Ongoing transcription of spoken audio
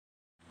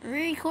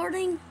we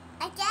recording?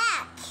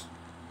 Attack!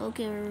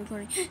 Okay, we're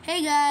recording.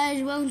 Hey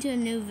guys, welcome to a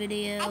new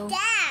video.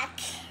 Attack!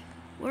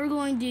 We're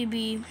going to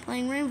be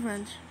playing Rainbow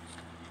Friends.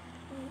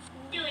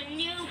 Do a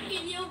new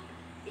video.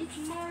 It's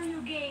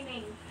Mario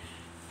Gaming.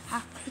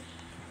 Huh?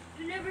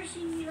 You've never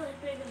seen me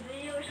like make a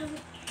video or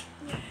something.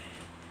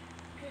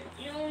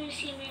 You only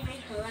see me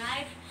make a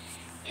live.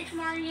 It's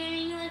Mario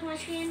Gaming. You like my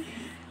skin?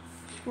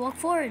 Walk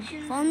forward.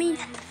 Follow me.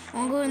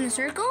 Want to go in the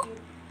circle?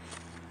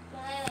 But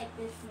I like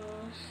this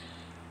most.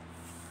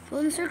 Go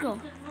in the circle.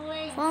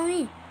 Follow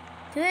me.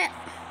 Do it.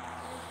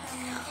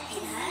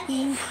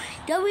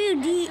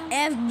 W, D,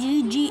 F,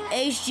 G, G,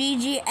 H, G,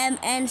 G, M,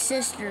 N,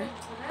 sister.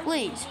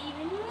 Please.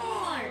 Even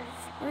more.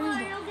 Where is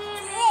Mario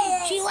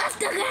Gaming. She left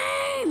the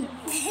game!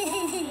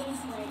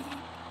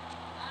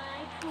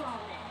 I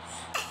promise.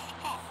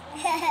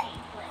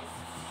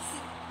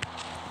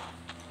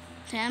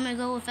 Okay, I'm gonna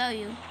go without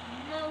you.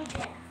 No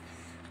death.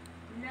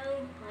 No, I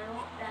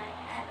won't die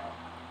at all.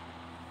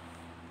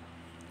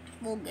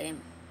 Full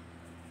game.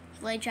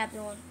 Play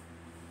chapter 1.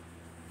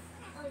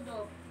 I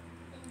go.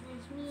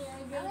 It's me. I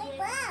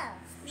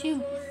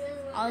She,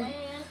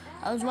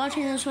 I was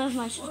watching this with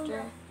my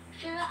sister.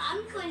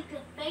 I'm going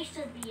to face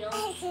reveal.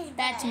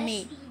 That's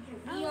me.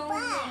 Real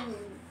name.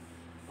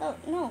 Oh,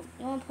 no.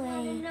 You wanna Want to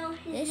play know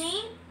his this?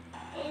 name?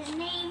 His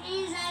name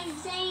is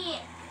Isaiah.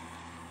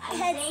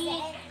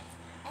 Isaiah.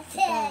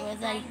 Or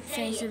would I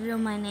face reveal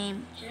my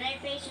name? Should I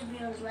face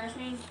reveal his last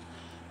name?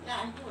 No,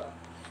 do it.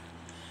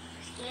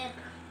 Skip.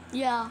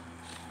 Yeah.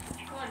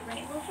 What,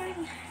 Rainbow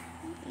Friends?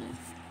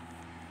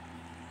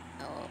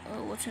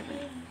 Oh, what's her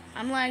name?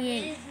 I'm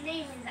lagging. His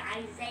name is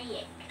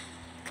Isaiah.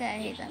 Okay, I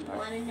hate If that you part.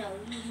 want to know,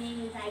 his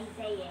name is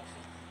Isaiah.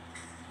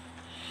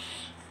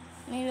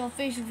 Maybe I'll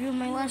face reveal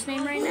my last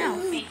name right now.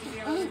 Face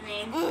reveal his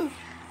name.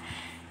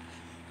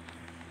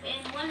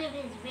 In one of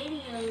his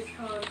videos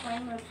called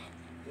Playing with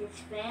His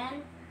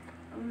Fan,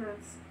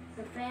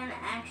 the fan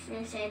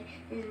actually said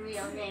his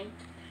real name.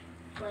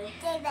 But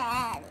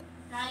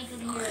now you can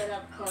hear it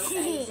up called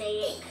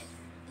Isaiah.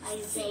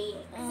 Isaiah.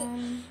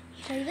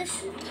 Play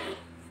this.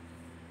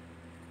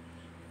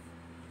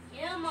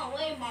 Get on my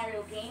way,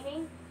 Mario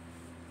Gaming.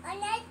 I'm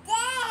not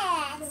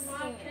dead. It's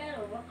my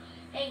channel.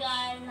 Hey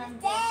guys, I'm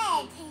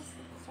Dead.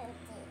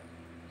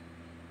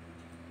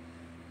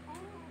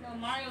 No,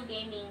 Mario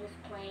Gaming is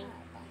playing.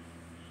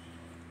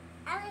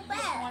 I'm He just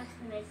well. wants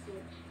to miss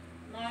it.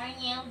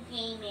 Mario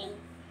Gaming.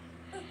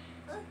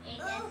 Hey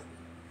guys,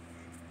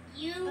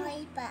 you.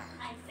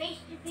 I face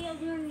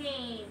revealed your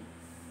name.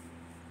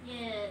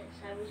 Yes,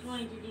 I was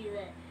going to do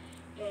that.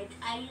 It's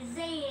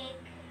Isaiah.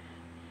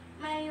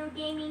 Mario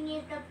Gaming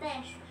is the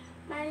best.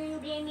 Mario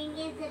Gaming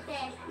is the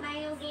best.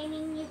 Mario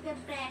Gaming is the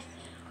best.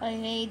 I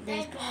hate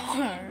this Red,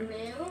 part.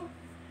 blue.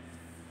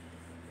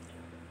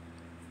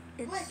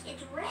 Look,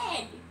 it's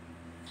red.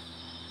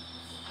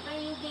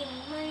 Mario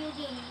Gaming, Mario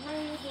Gaming,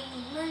 Mario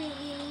Gaming, Mario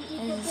Gaming is the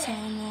This is best. so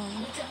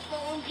annoying. It's a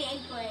full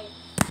gameplay.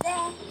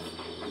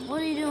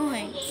 What are you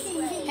doing?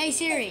 Gameplay. Hey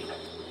Siri,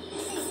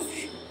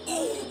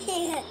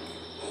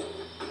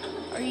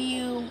 are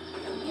you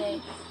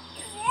gay?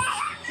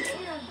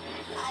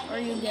 Are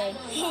you gay?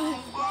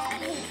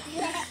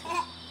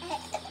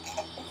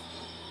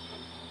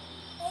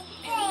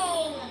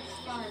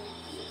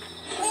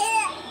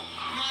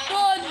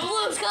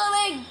 Oh, Blue's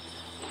coming!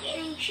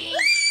 Getting cheap.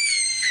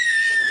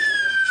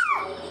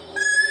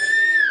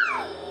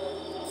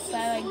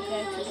 I like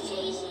that. Who's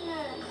chasing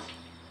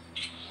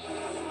us?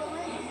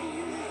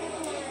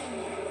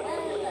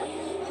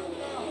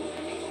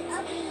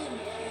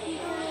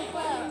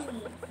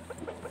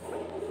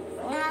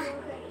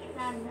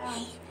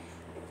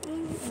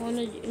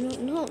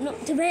 No,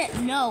 to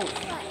bed. No.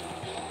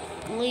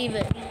 Leave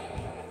it.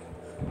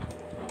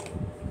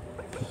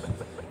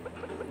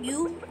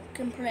 You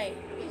can play.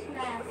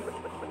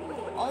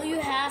 All you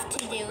have to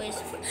do is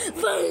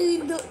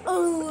find the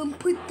and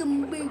put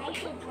them back.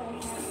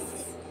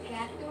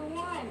 Chapter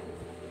 1.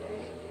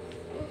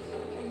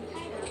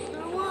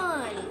 Chapter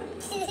 1.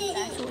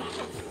 Actually,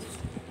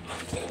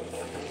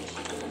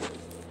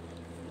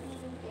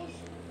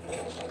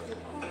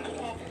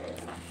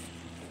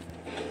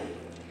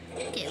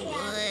 okay,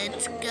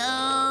 let's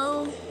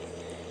go.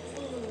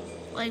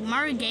 Like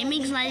Mario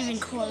Gaming's not even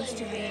close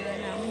to me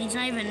right now. He's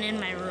not even in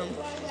my room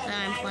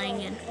that I'm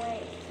playing in.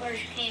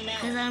 First came out.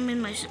 Cause I'm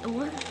in my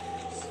what?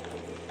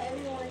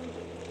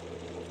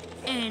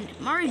 And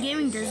Mario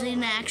Gaming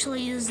doesn't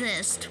actually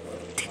exist.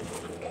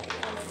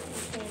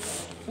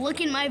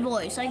 Look in my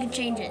voice. I can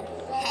change it.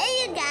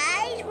 Hey you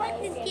guys,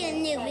 welcome to a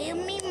new video.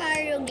 Me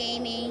Mario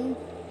Gaming.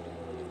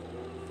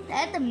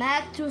 At the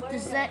max with the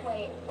set Full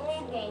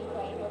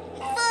gameplay.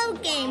 full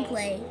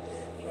gameplay.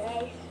 Should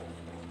I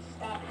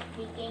stop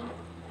speaking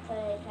for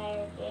the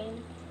entire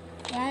game?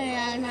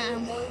 No.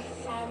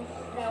 Voice sounds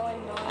so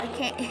annoying. I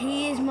can't.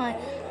 He is my.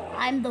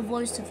 I'm the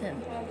voice of him.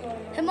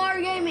 Hey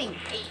Mario Gaming.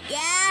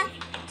 Yeah.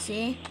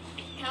 See?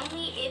 Tell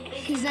me if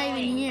it's He's not even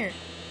annoying. here.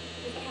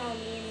 Just tell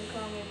me in the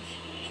comments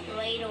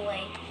straight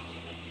away.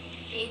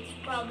 It's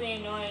probably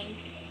annoying.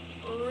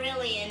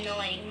 Really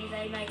annoying because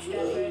I might stop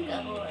for a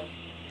couple of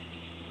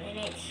minutes.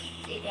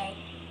 Okay.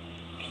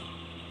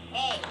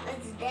 Hey,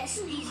 that's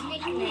Dusty's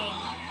nickname.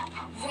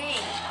 Zay.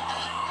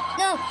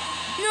 No!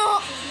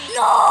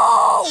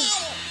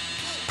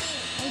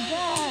 I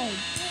died.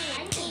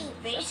 I'm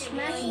just basically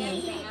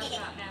everything I've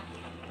got now.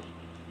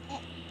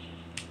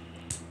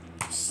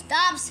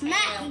 Stop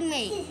smacking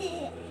me!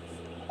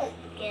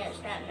 Yeah,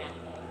 stop now.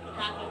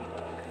 Talking.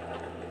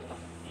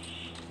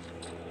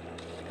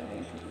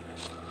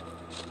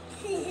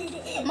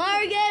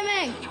 Mario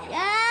Gaming!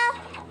 Yeah?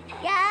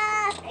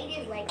 I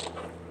just like,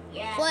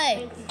 yeah.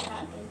 Play.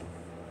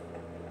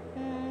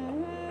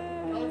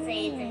 Don't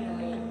say it's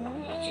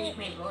annoying. It's just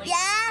my voice.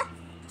 Yeah?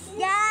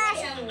 I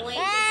sound way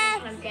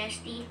different from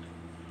Dusty.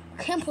 I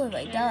can't believe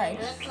I died.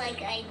 It looks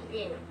like I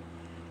do.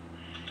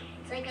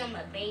 It's like I'm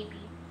a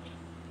baby.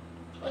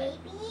 But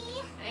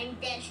I'm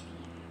Dusty.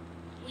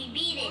 We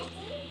beat it.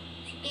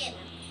 Skip.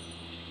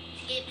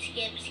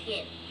 Skip.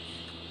 Skip.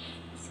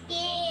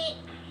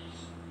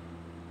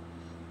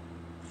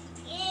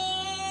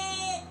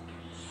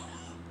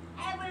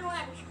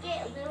 Everyone,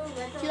 skip.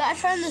 Should I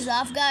turn this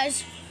off,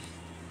 guys?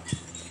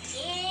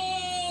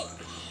 Skip.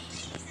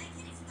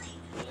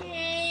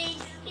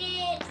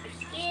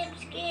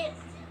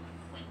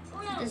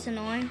 Is this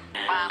annoying?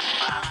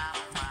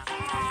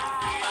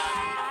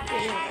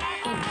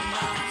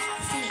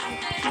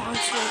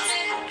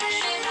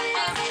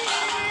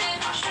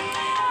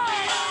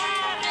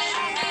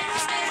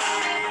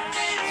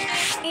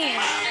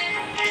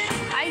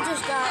 I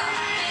just got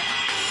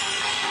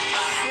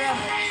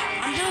trouble.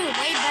 I'm doing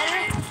way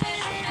better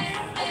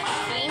at the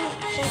game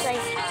since I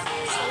saved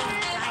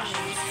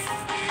diamonds.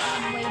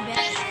 I'm way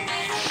better.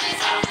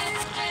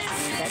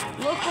 But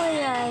luckily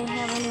I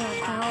have a new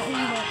account,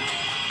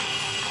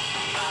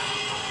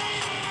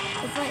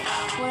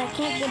 but I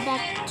can't get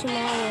back to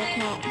my other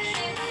account.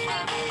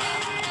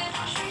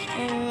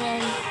 And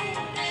then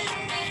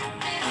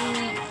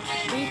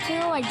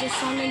retail, I just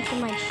signed into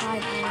my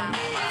tribe one.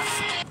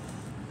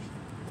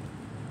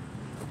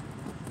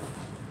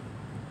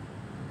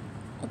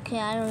 Okay,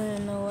 I don't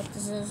even know what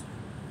this is.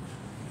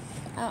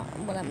 I don't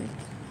know what I'm...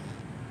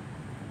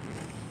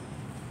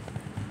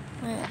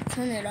 Wait,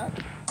 turn it up.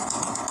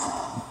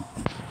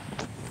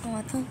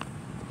 What the?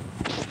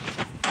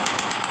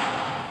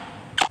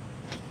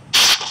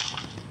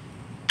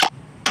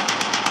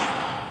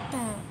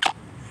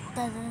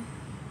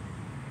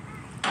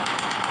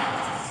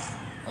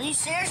 Are you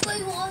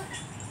seriously one?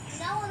 Is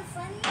that one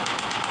funny?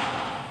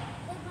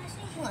 Play my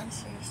singing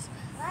monsters.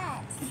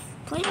 What?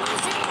 Play my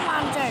singing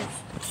monsters.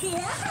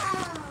 Yeah.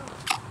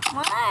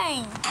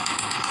 Mine.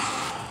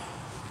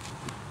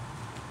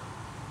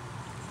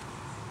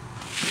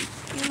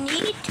 You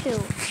need to,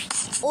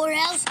 or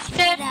else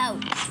get out.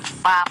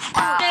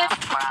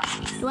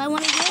 Do I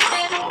want to do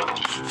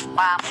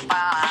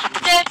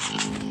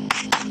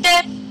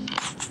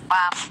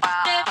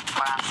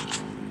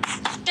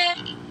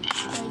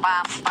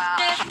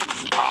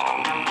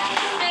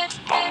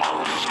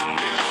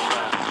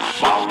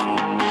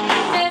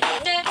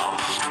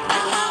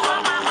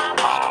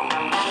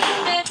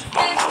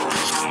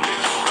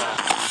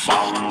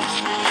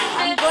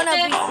I'm gonna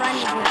be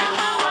friendly with you.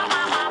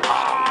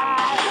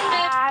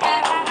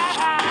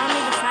 Want me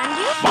to friend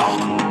you?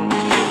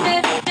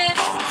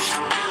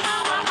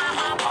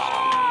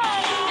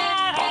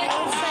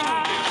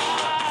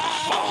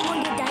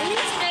 Want the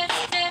diamonds?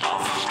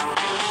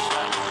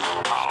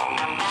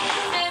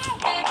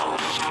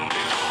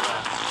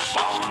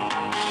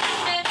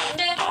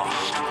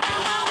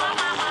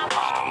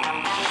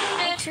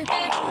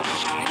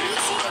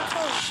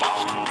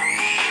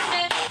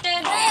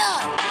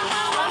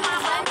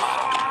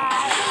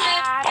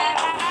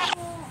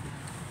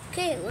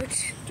 Okay, let's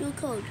do a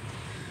code.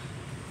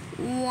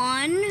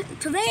 1,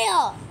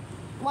 Tavea,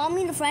 want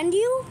me to friend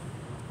you?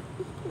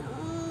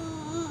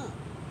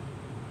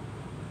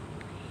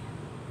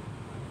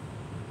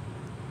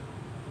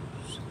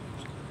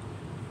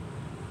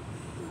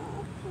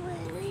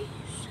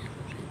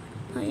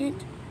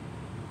 Eight,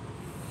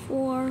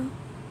 4,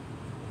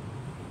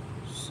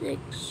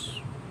 6,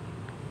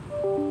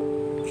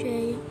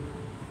 J.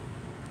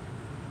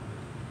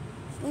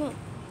 Look.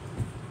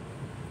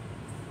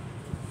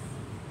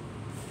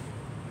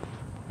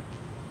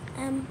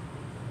 M.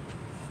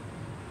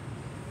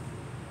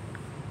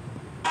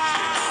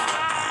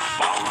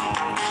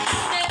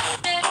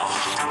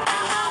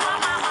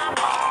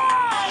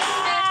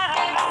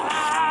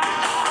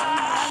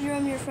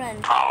 I'm your friend.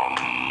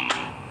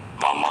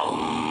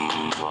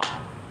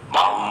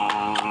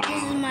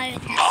 This is my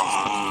assistant.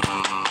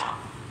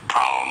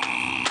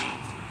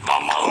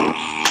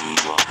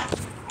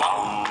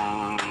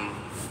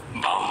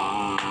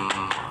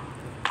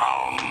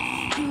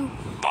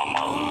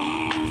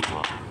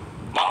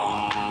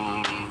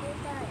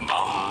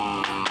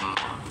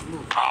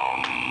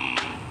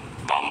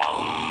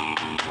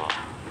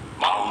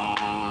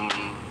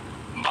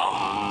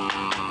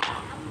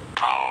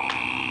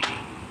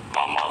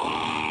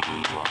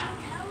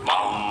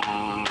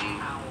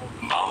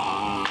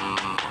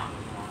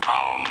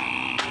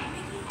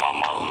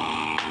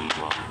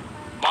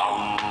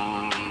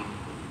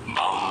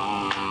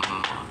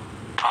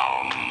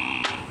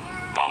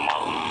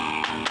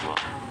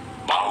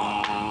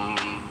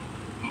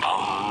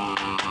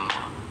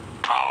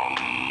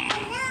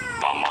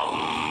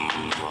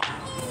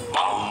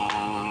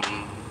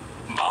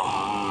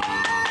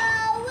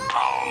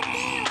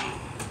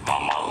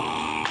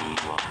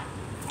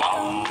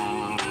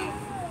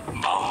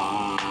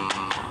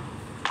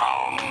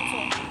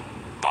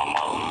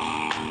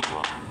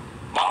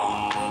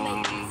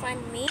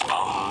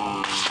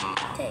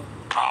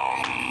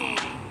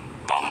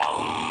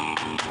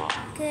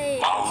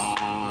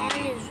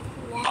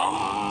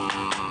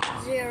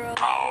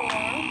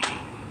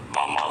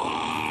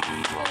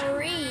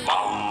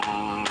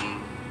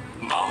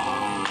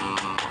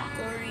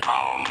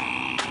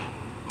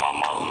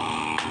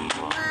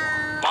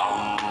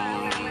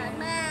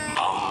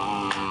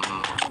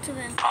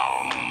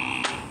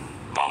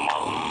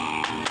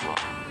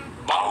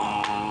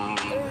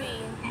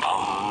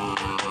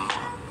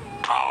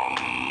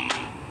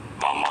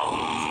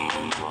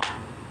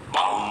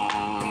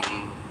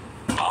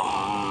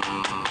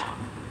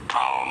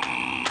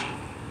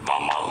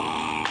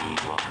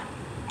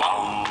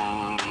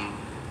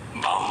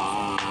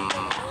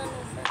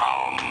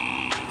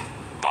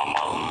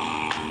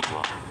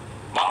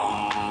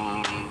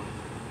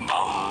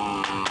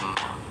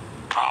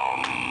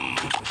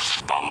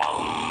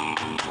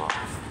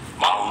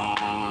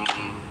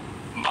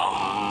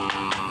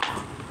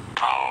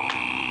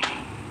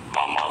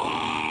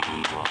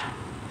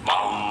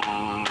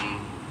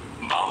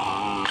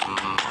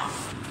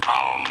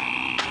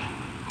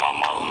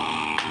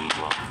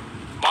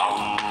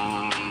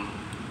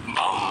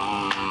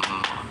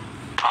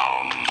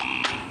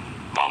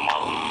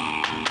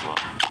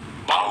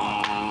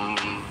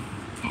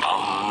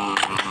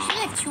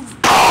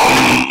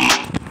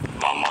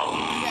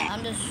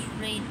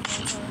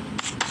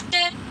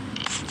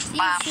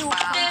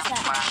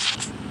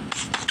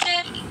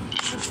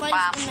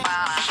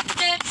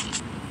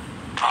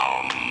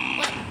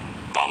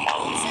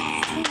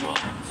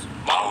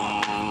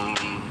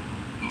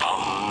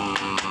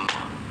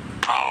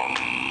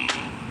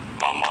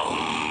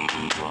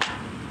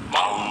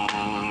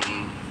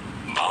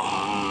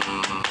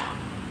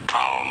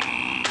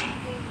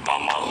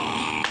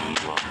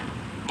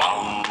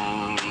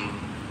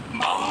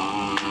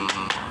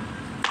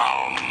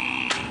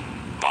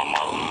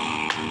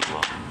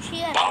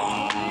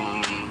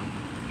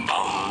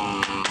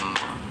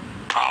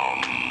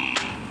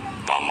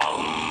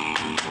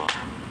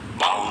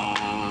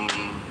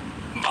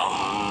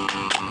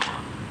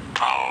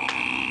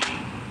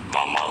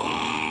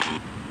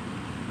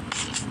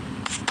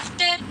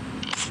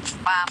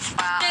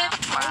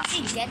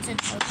 She gets a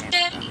toe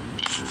jammer.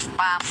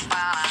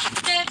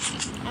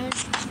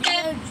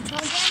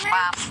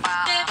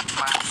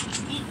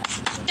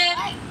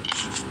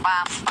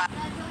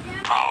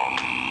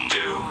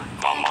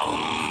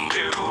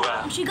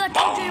 She got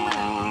toe jammer.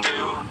 Toe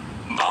jammer.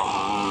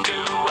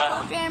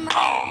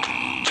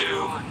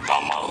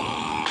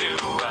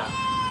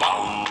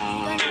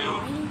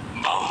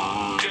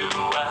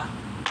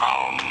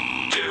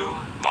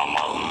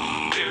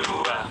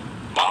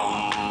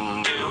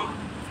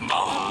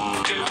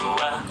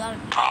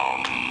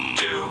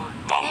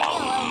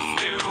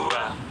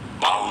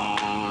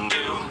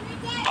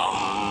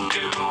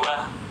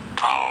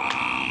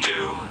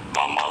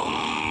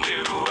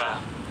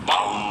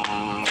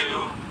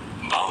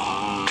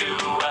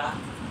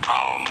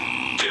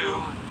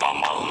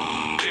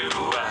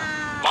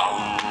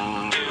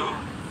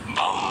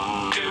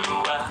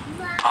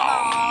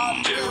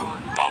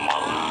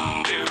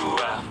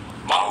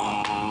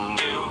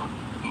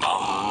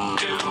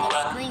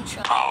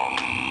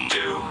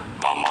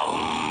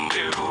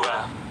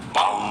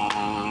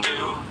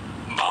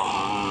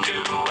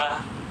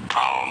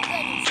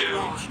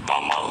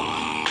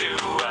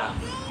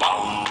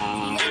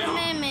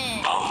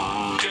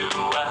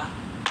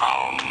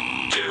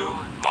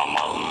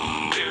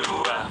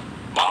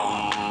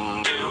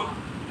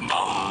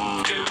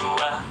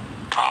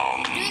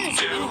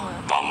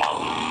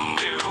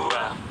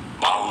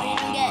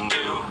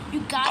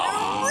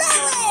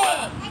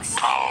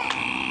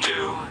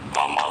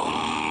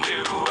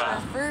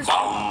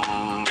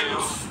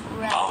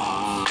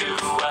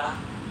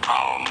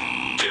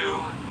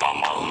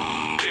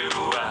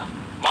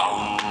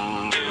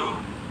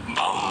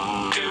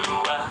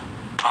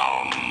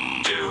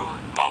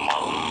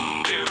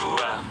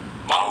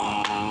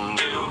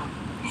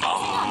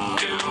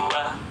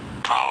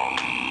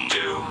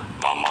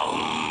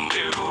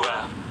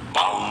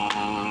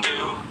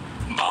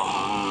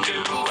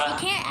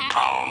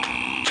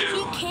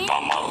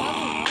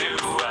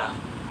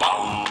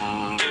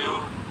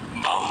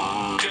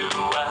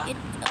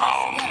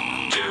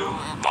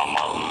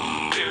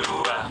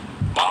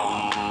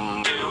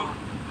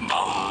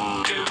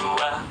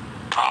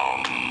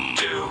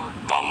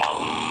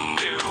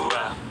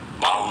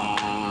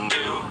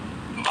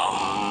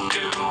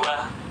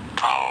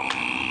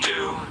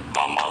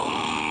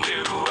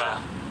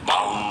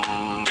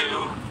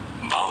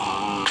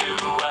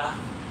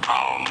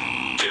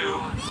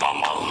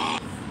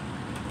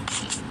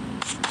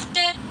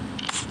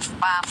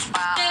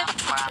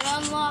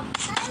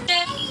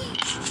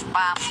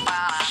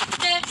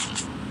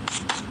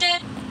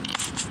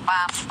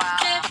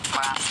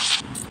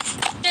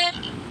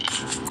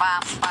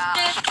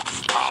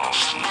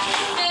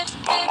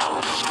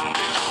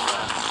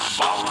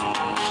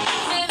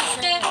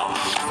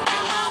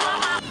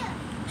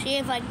 See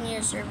if I can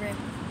get a server.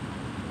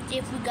 See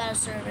if we got a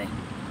server.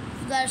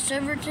 You got a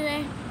server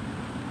today?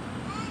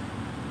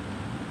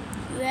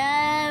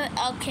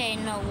 Yeah. Okay.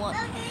 No. What?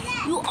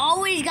 You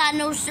always got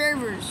no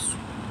servers.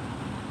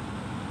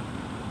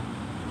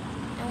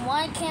 And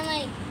why can't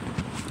I?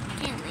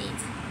 Can't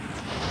leave.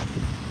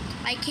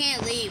 I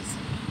can't leave.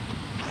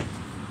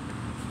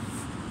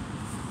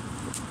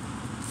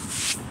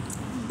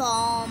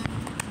 Bomb.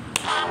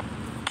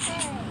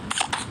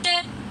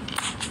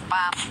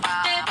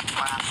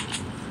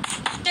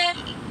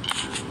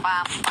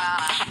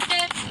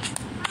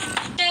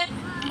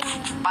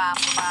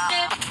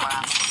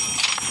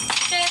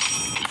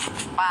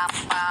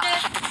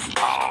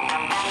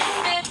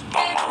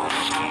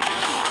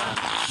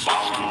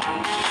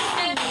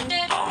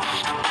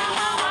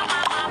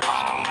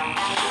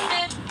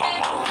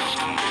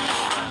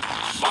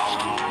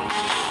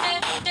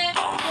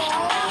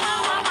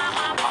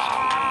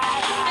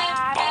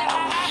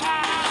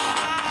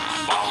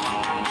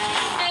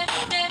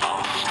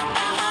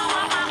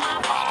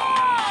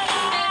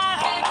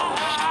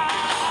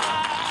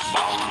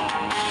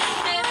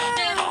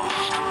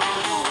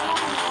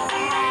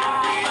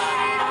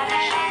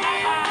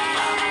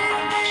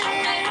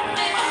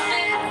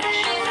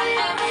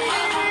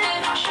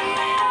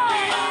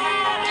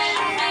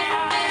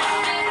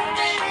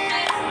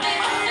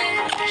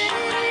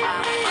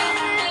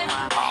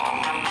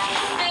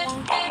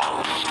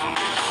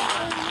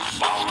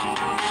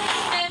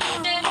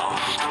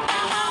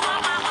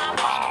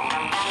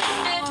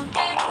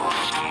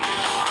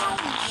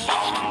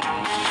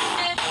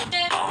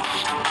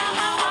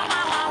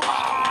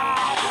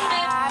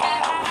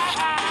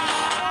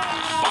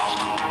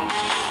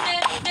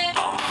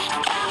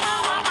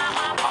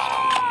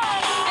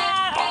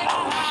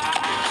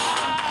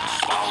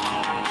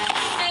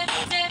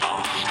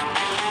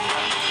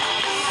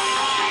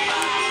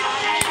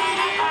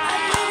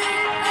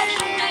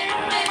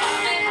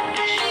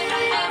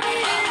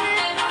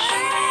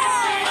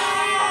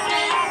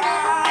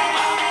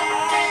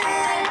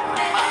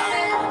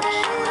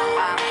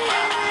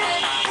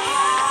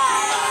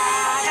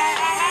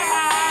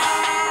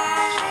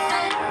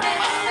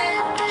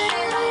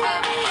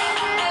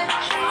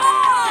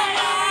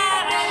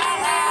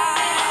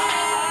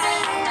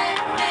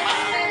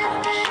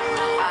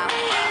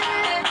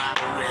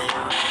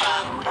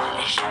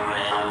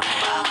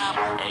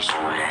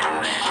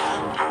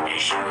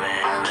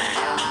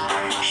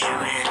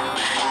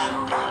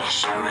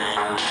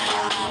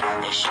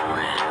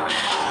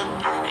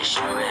 It's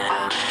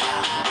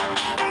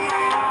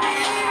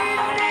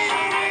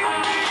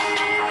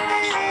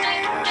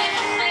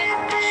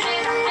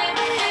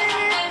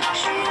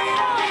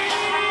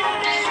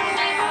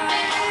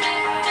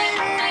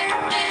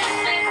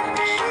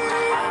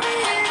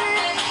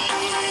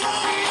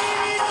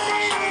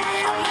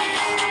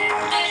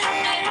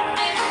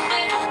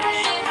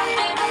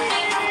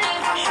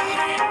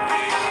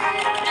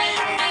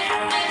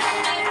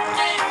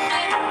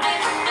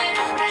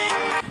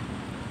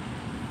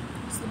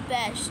the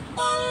best.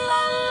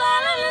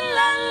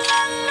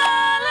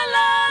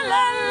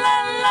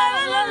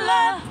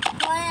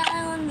 Hawaiian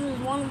Islands is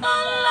one of the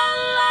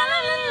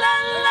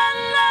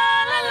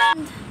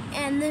best.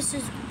 And this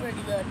is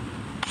pretty good.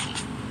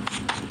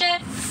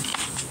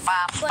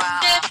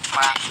 But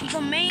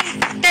the main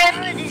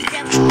favorite is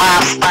definitely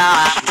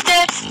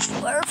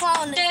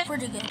Waterfall, and it's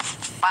pretty good.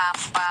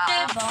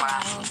 Bone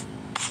Island.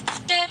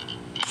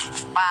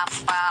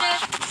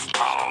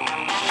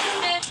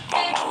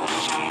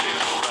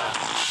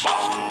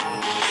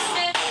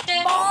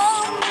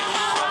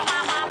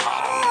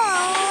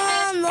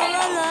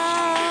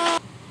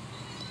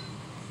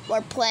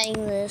 We're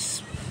playing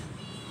this.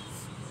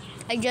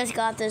 I just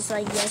got this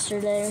like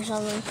yesterday or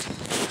something.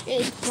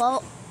 It's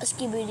called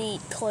Skibidi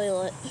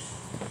Toilet.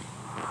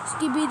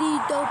 Skibidi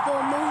Toilet.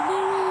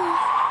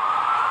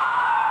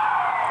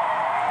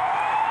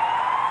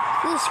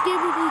 The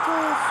Skibidi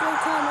Toilet's still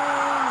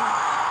coming.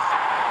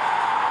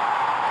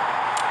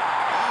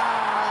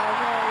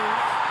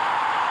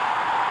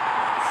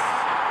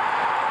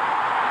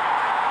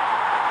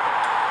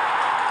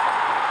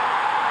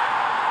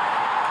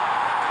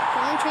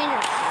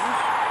 Trainer.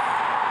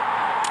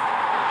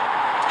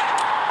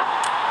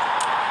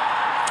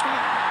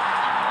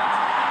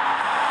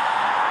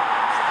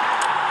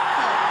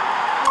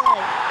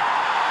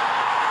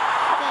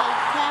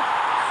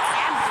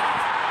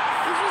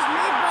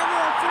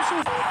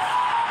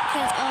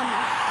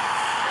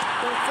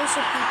 The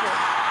official people.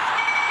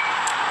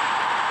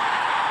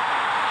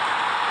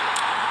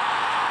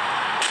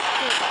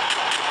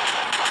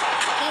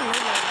 Can't move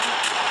it.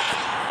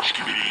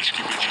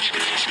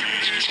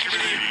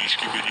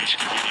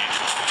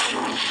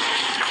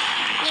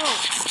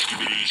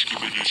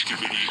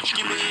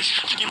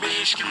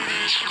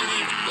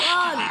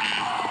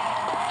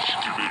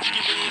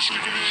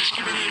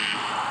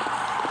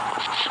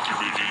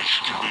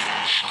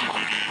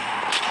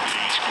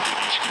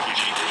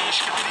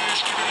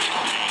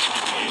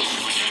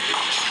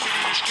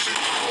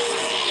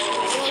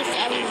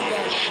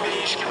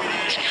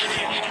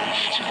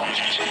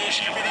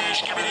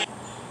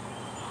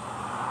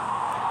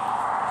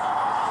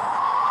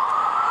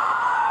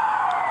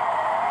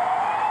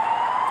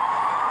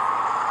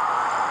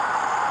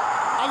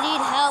 I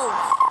need help.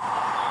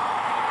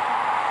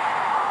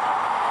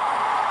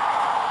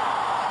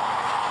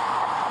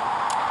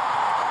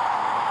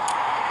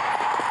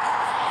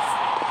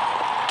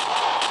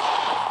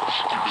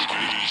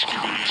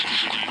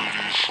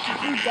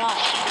 You got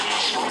it.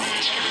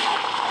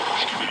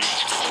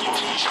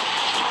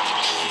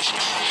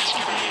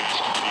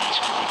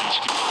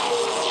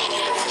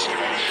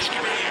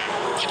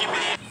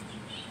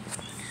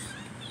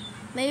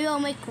 Maybe I'll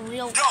make a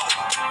real. The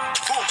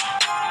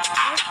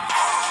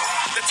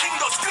ting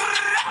goes.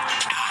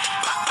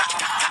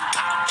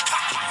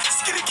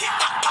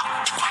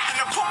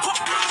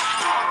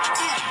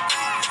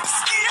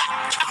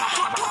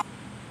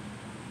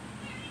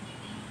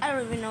 I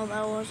don't even know what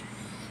that was,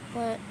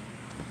 but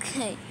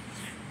okay,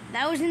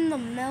 that was in the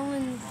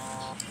melon.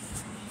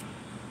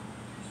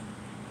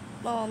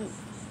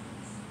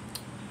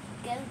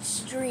 Get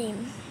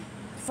stream.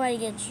 Fight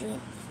Against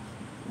Stream.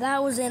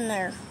 That was in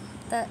there.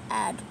 The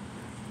ad.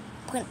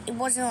 But it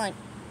wasn't like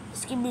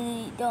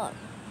Skibidi dot.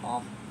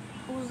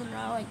 It wasn't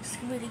like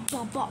Skibidi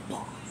bop bop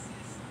bop.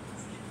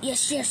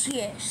 Yes, yes,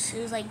 yes.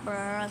 It was like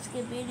bruh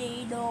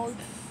Skibidi dog.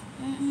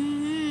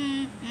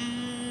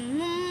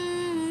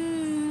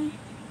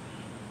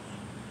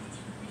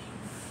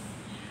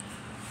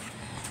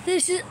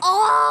 This is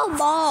all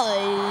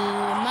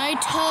my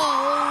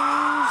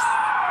toes.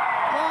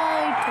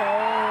 My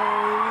toes.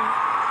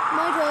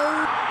 My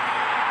toes.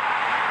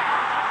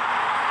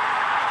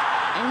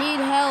 I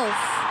need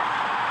health.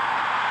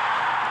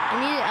 I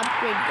need to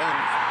upgrade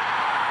guns.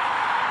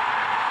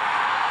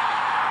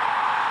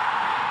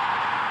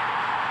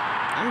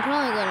 I'm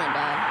probably gonna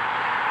die.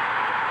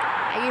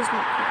 I use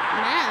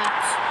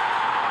maps.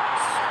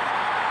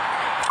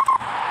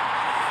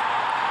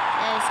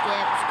 Yeah,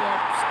 skip.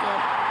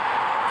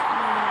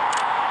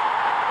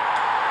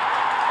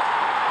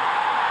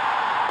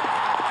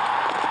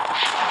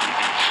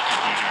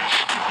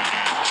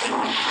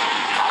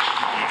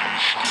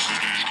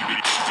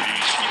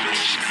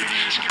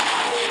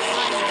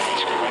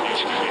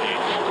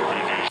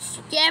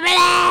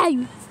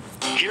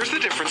 Here's the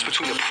difference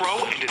between a pro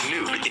and a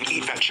noob in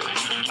Eat Venture.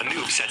 A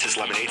noob sets his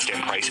lemonade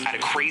stand price at a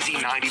crazy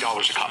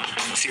 $90 a cup.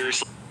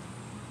 Seriously.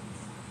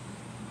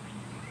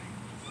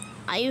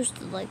 I used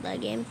to like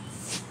that game.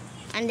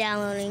 I'm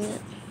downloading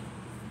it.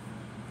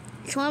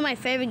 It's one of my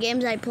favorite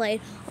games I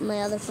played on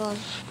my other phone.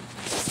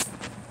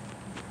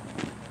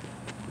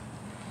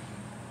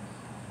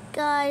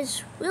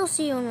 guys. We'll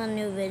see you in a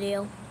new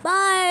video.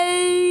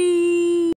 Bye!